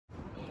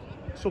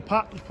So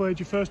Pat, you played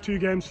your first 2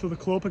 games for the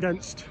club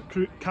against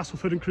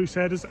Castleford and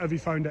Crusaders. Have you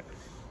found it?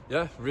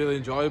 Yeah, really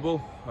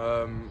enjoyable.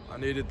 I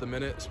needed the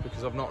minutes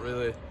because I've not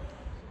really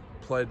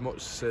played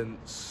much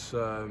since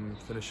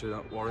finishing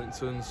at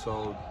Warrington,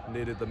 so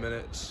needed the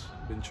minutes.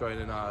 Been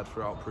training hard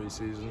throughout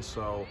pre-season,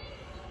 so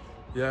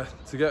yeah,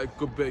 to get a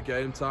good bit of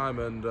game time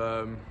and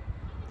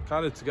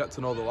kind of to get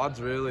to know the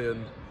lads really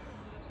and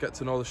get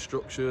to know the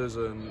structures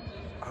and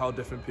how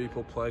different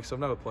people play, because I've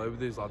never played with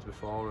these lads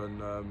before,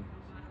 and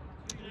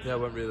yeah, it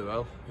went really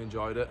well.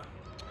 Enjoyed it.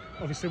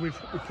 Obviously, we've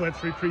played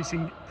 3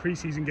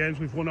 pre-season games.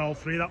 We've won all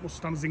 3. That must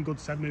stand us in good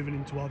stead moving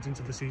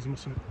into the season,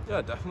 mustn't it?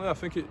 Yeah, definitely. I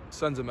think it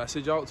sends a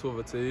message out to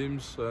other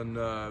teams, and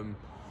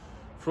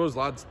for us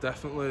lads,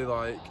 definitely.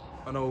 Like,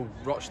 I know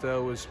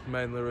Rochdale was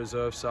mainly a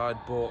reserve side,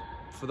 but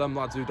for them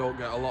lads who don't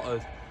get a lot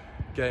of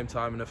game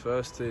time in the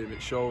first team,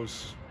 it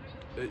shows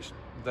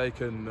they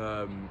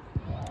can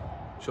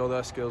show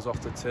their skills off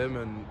to Tim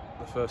and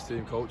the first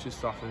team coaching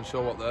staff and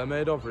show what they're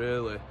made of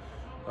really.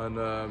 And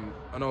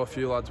I know a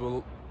few lads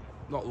were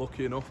not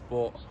lucky enough,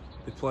 but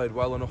they played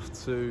well enough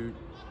to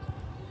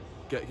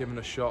get given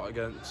a shot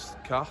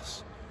against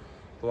Cass,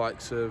 the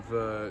likes of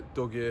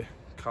Dougie,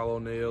 Cal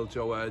O'Neill,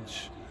 Joe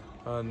Edge,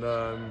 and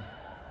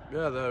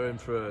yeah, they're in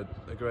for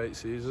a great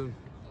season,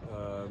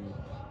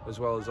 as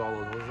well as all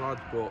of those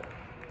lads. But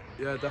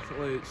yeah,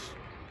 definitely it's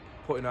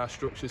putting our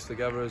structures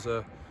together as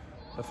a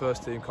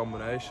first team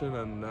combination,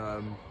 and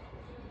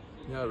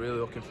yeah, really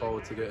looking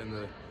forward to getting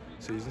the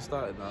season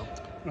started now.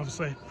 And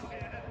obviously,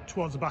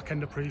 towards the back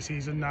end of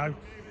pre-season now,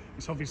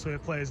 it's obviously a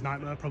player's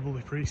nightmare,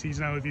 probably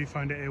pre-season. How have you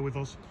found it here with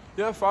us?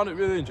 Yeah, I found it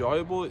really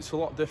enjoyable. It's a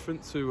lot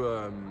different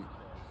to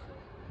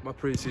my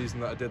pre-season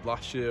that I did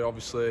last year.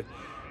 Obviously,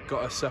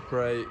 got to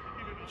separate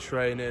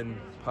training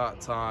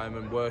part-time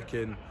and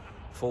working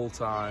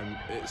full-time.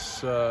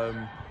 It's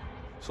a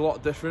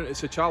lot different.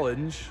 It's a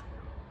challenge,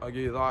 I'll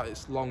give you that.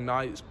 It's long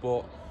nights,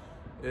 but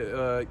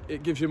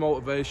it gives you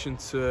motivation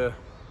to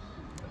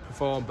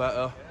perform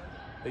better.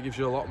 It gives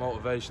you a lot of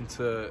motivation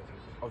to,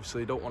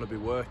 obviously you don't want to be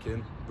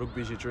working.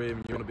 Rugby's your dream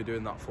and you want to be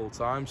doing that full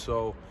time.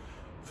 So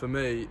for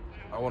me,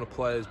 I want to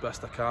play as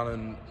best I can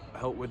and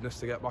help Widnes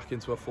to get back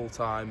into a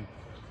full-time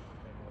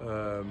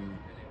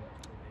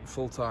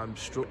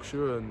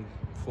structure and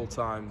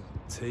full-time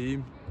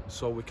team,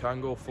 so we can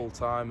go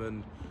full-time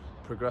and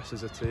progress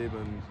as a team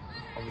and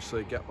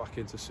obviously get back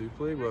into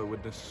Super League where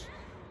Widnes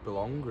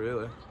belong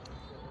really.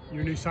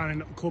 You're a new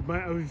signing at the club,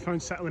 mate. How have you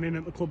found settling in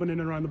at the club and in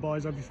and around the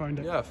boys? How have you found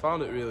it? Yeah, I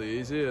found it really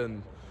easy,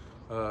 and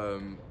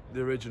the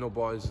original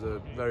boys are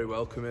very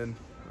welcoming.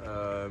 We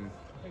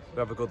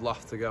have a good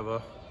laugh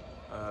together.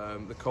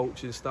 The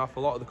coaching staff,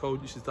 a lot of the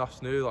coaching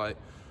staff's new, like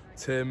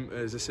Tim,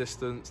 his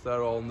assistants,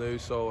 they're all new,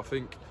 so I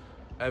think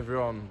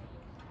everyone,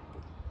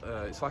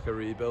 it's like a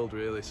rebuild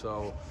really,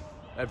 so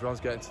everyone's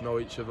getting to know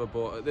each other,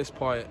 but at this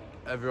point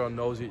everyone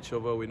knows each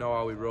other. We know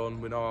how we run,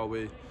 we know how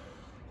we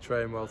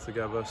train well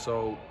together,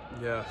 so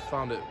yeah,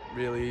 found it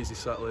really easy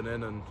settling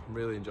in and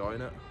really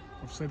enjoying it.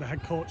 Obviously the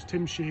head coach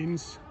Tim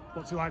Sheens,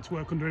 what's it like to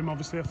work under him?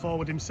 Obviously a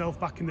forward himself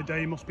back in the day,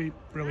 he must be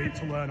brilliant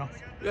to learn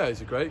off. Yeah, he's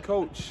a great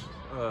coach.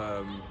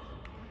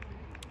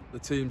 The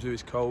teams who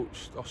he's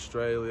coached,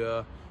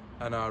 Australia,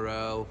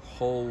 NRL,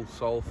 Hull,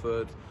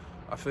 Salford,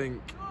 I think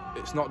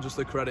it's not just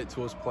a credit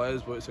to us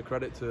players, but it's a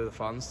credit to the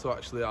fans to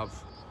actually have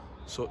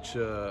such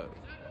a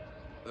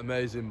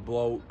amazing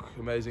bloke,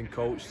 amazing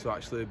coach to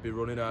actually be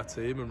running our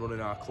team and running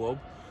our club.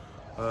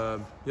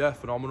 Yeah,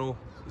 phenomenal.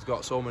 He's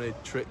got so many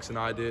tricks and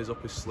ideas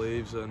up his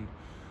sleeves, and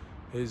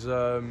he's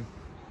yeah,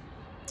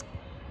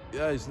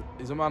 he's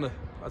a man of,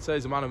 I'd say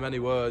he's a man of many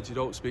words. You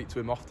don't speak to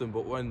him often,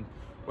 but when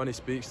he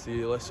speaks to you,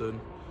 you listen.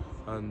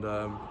 And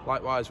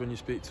likewise, when you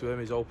speak to him,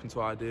 he's open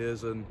to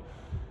ideas, and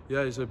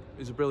yeah, he's a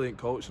brilliant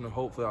coach, and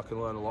hopefully I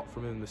can learn a lot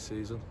from him this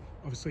season.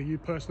 Obviously, you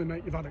personally,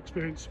 mate, you've had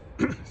experience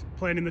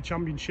playing in the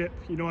Championship.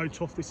 You know how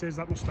tough this is.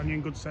 That must stand you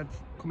in good stead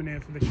coming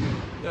here for this year.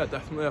 Yeah,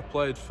 definitely. I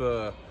played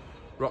for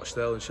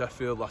Rochdale and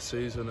Sheffield last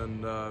season,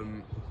 and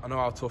I know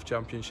how tough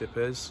Championship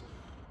is.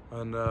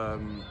 And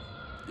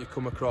you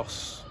come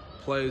across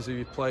players who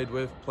you played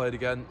with, played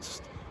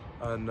against,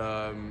 and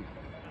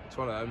it's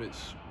one of them.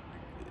 It's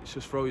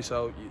just throw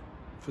yourself.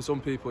 For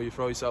some people, you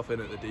throw yourself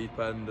in at the deep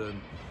end,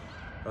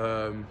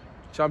 and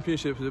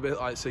Championship is a bit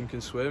like sink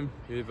and swim.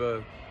 You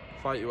either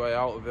fight your way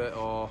out of it,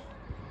 or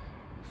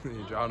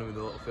you're drowning with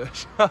a little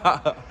fish.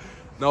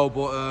 No,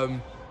 but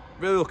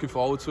really looking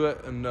forward to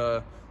it, and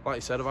like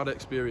you said, I've had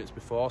experience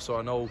before, so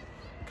I know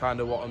kind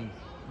of what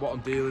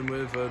I'm dealing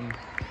with and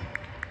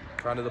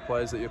kind of the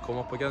players that you come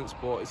up against.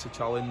 But it's a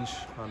challenge,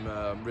 and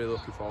I'm really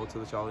looking forward to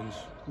the challenge.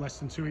 Less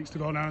than 2 weeks to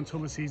go now until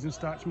the season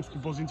starts. You must be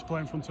buzzing to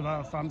play in front of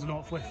our fans, and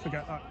hopefully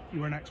forget that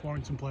you were an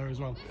ex-Warrington player as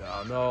well. Yeah,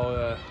 I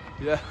know.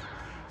 Yeah.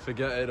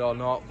 Forget it or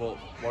not, but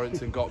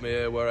Warrington got me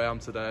here where I am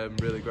today. I'm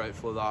really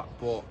grateful for that.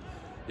 But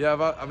yeah,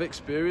 I've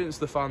experienced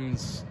the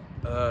fans.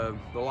 They're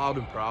loud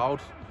and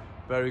proud,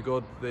 very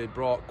good. They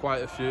brought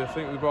quite a few. I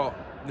think we brought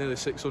nearly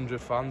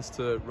 600 fans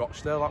to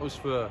Rochdale. That was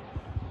for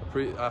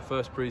our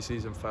first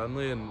pre-season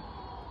friendly, and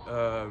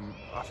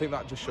I think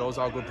that just shows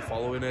how good the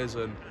following is.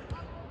 And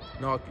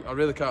No, I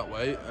really can't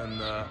wait,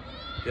 and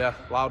yeah,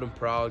 loud and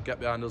proud.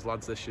 Get behind us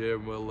lads this year,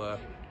 and we'll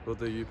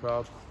do you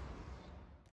proud.